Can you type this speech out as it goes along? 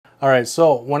All right,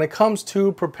 so when it comes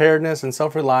to preparedness and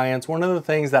self-reliance, one of the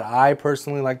things that I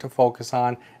personally like to focus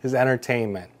on is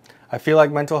entertainment. I feel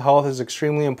like mental health is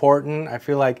extremely important. I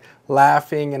feel like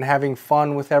laughing and having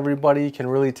fun with everybody can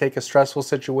really take a stressful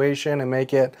situation and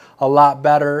make it a lot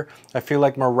better. I feel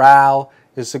like morale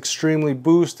is extremely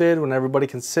boosted when everybody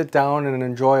can sit down and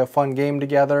enjoy a fun game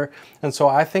together. And so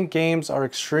I think games are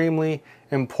extremely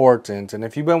important. And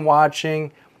if you've been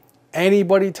watching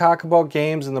anybody talk about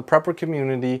games in the prepper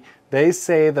community, they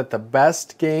say that the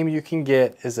best game you can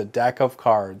get is a deck of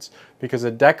cards, because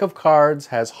a deck of cards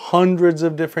has hundreds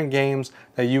of different games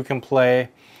that you can play.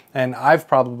 And I've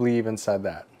probably even said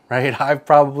that, right? I've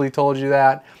probably told you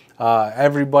that.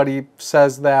 Everybody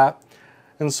says that.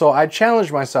 And so I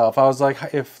challenged myself. I was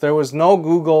like, if there was no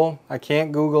Google, I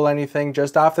can't Google anything,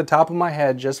 just off the top of my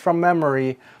head, just from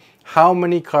memory, how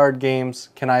many card games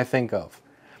can I think of?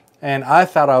 And I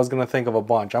thought I was going to think of a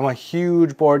bunch. I'm a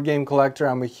huge board game collector.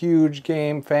 I'm a huge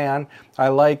game fan. I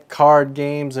like card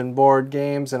games and board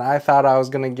games, and I thought I was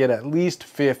going to get at least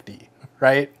 50,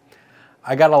 right?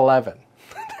 I got 11.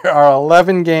 There are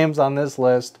 11 games on this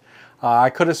list.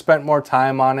 I could have spent more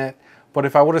time on it, but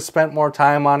if I would have spent more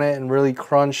time on it and really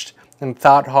crunched and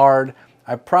thought hard,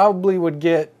 I probably would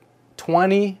get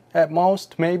 20 at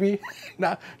most, maybe.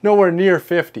 Nowhere near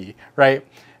 50, right?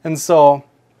 And so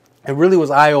it really was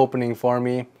eye-opening for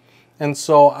me. And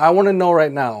so I want to know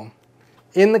right now,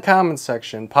 in the comments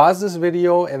section, pause this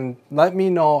video and let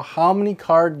me know how many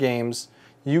card games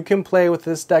you can play with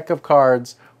this deck of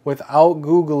cards without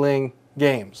Googling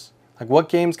games. Like, what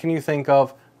games can you think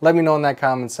of? Let me know in that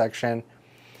comment section.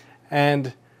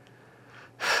 And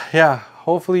yeah,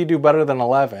 hopefully you do better than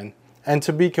 11. And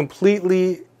to be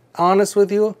completely honest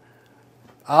with you,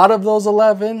 out of those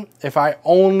 11, if I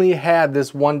only had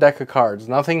this one deck of cards,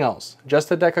 nothing else,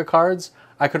 just a deck of cards,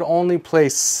 I could only play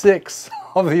 6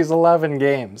 of these 11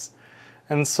 games.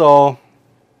 And so,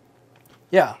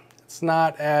 yeah, it's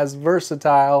not as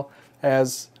versatile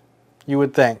as you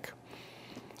would think.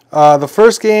 The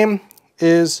first game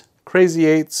is Crazy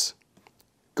Eights,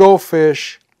 Go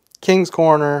Fish, King's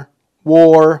Corner,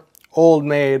 War, Old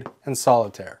Maid, and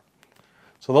Solitaire.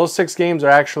 So those 6 games are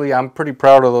actually, I'm pretty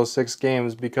proud of those 6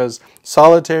 games, because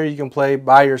Solitaire you can play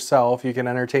by yourself, you can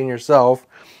entertain yourself.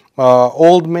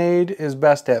 Old Maid is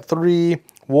best at 3,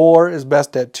 War is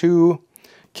best at 2,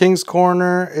 King's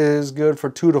Corner is good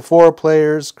for 2 to 4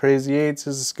 players, Crazy Eights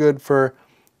is good for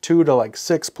 2 to like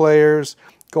 6 players,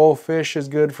 Go Fish is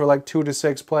good for like 2 to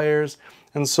 6 players.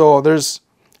 And so there's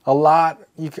a lot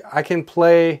I can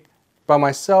play by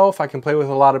myself, I can play with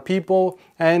a lot of people,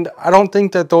 and I don't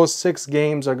think that those 6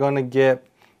 games are going to get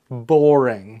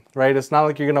boring, right? It's not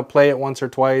like you're going to play it once or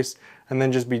twice and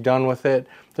then just be done with it.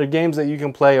 They're games that you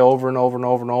can play over and over and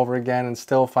over and over again and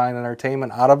still find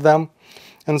entertainment out of them.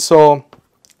 And so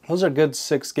those are good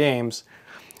 6 games.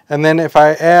 And then if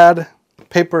I add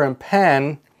paper and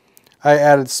pen, I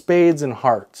added spades and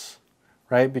hearts,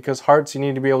 right? Because hearts, you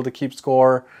need to be able to keep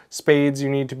score. Spades, you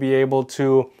need to be able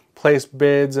to place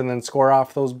bids and then score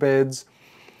off those bids.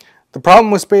 The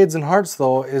problem with spades and hearts,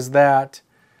 though, is that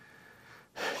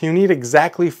you need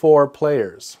exactly 4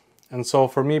 players. And so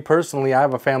for me personally, I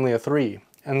have a family of 3.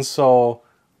 And so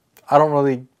I don't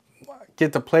really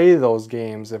get to play those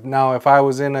games. If I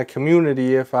was in a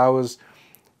community, if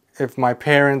my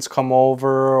parents come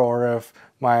over, or if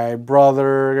my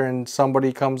brother and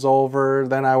somebody comes over,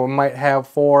 then I might have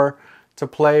 4 to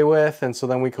play with, and so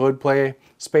then we could play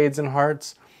spades and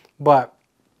hearts. But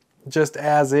just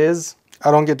as is, I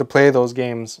don't get to play those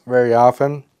games very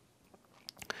often.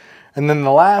 And then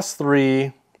the last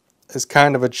 3 is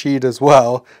kind of a cheat as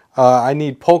well. I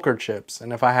need poker chips.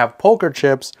 And if I have poker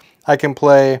chips, I can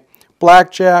play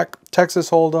blackjack,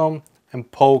 Texas Hold'em,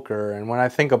 and poker. And when I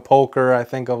think of poker, I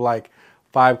think of like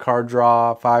 5-card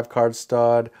draw, 5-card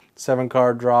stud,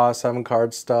 7-card draw,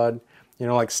 7-card stud, you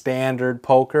know, like standard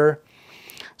poker.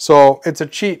 So it's a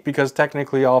cheat because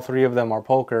technically all 3 of them are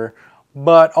poker,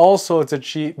 but also it's a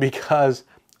cheat because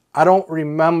I don't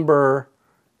remember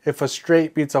if a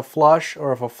straight beats a flush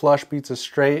or if a flush beats a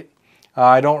straight.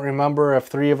 I don't remember if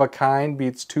 3 of a kind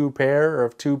beats 2 pair or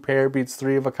if 2 pair beats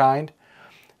 3 of a kind.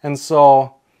 And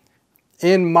so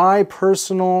in my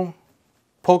personal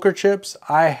poker chips,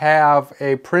 I have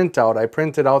a printout. I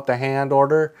printed out the hand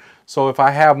order. So if I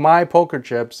have my poker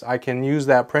chips, I can use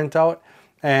that printout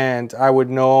and I would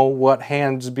know what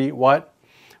hands beat what.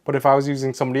 But if I was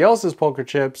using somebody else's poker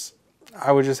chips,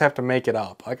 I would just have to make it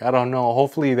up. Like, I don't know.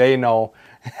 Hopefully they know,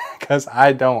 because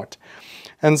I don't.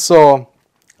 And so,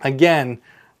 again,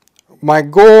 my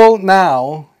goal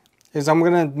now is I'm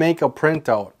going to make a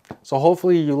printout. So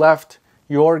hopefully you left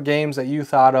your games that you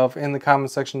thought of in the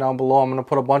comment section down below. I'm going to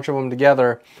put a bunch of them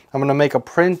together. I'm going to make a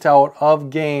printout of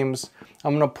games.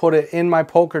 I'm going to put it in my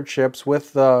poker chips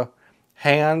with the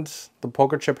hands, the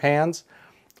poker chip hands,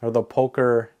 or the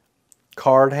poker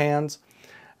card hands.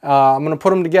 I'm going to put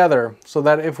them together so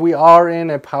that if we are in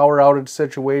a power outage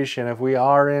situation, if we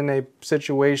are in a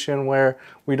situation where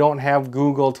we don't have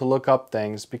Google to look up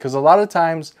things, because a lot of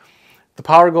times the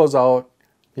power goes out,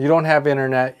 you don't have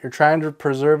internet, you're trying to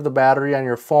preserve the battery on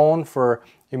your phone for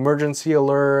emergency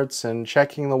alerts and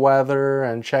checking the weather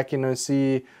and checking to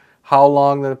see how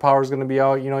long the power is going to be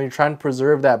out. You know, you're trying to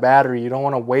preserve that battery. You don't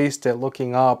want to waste it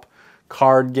looking up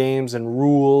card games and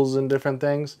rules and different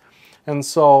things. And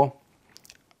so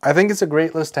I think it's a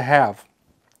great list to have.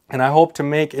 And I hope to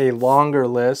make a longer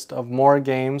list of more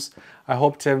games. I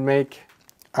hope to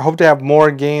have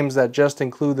more games that just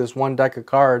include this one deck of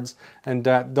cards and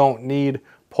that don't need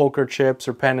poker chips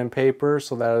or pen and paper,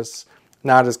 so that it's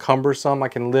not as cumbersome. I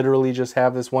can literally just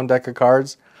have this one deck of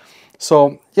cards.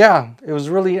 So yeah, it was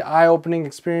really an eye-opening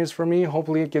experience for me.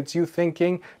 Hopefully it gets you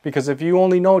thinking, because if you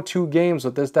only know 2 games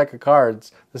with this deck of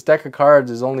cards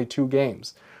is only 2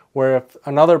 games. Where if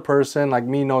another person like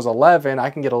me knows 11, I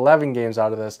can get 11 games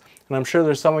out of this. And I'm sure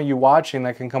there's some of you watching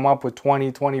that can come up with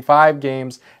 20, 25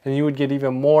 games, and you would get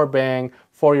even more bang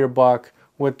for your buck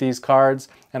with these cards.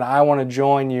 And I want to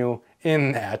join you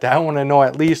in that. I want to know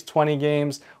at least 20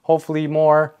 games, hopefully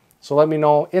more. So let me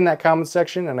know in that comment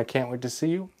section, and I can't wait to see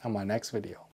you on my next video.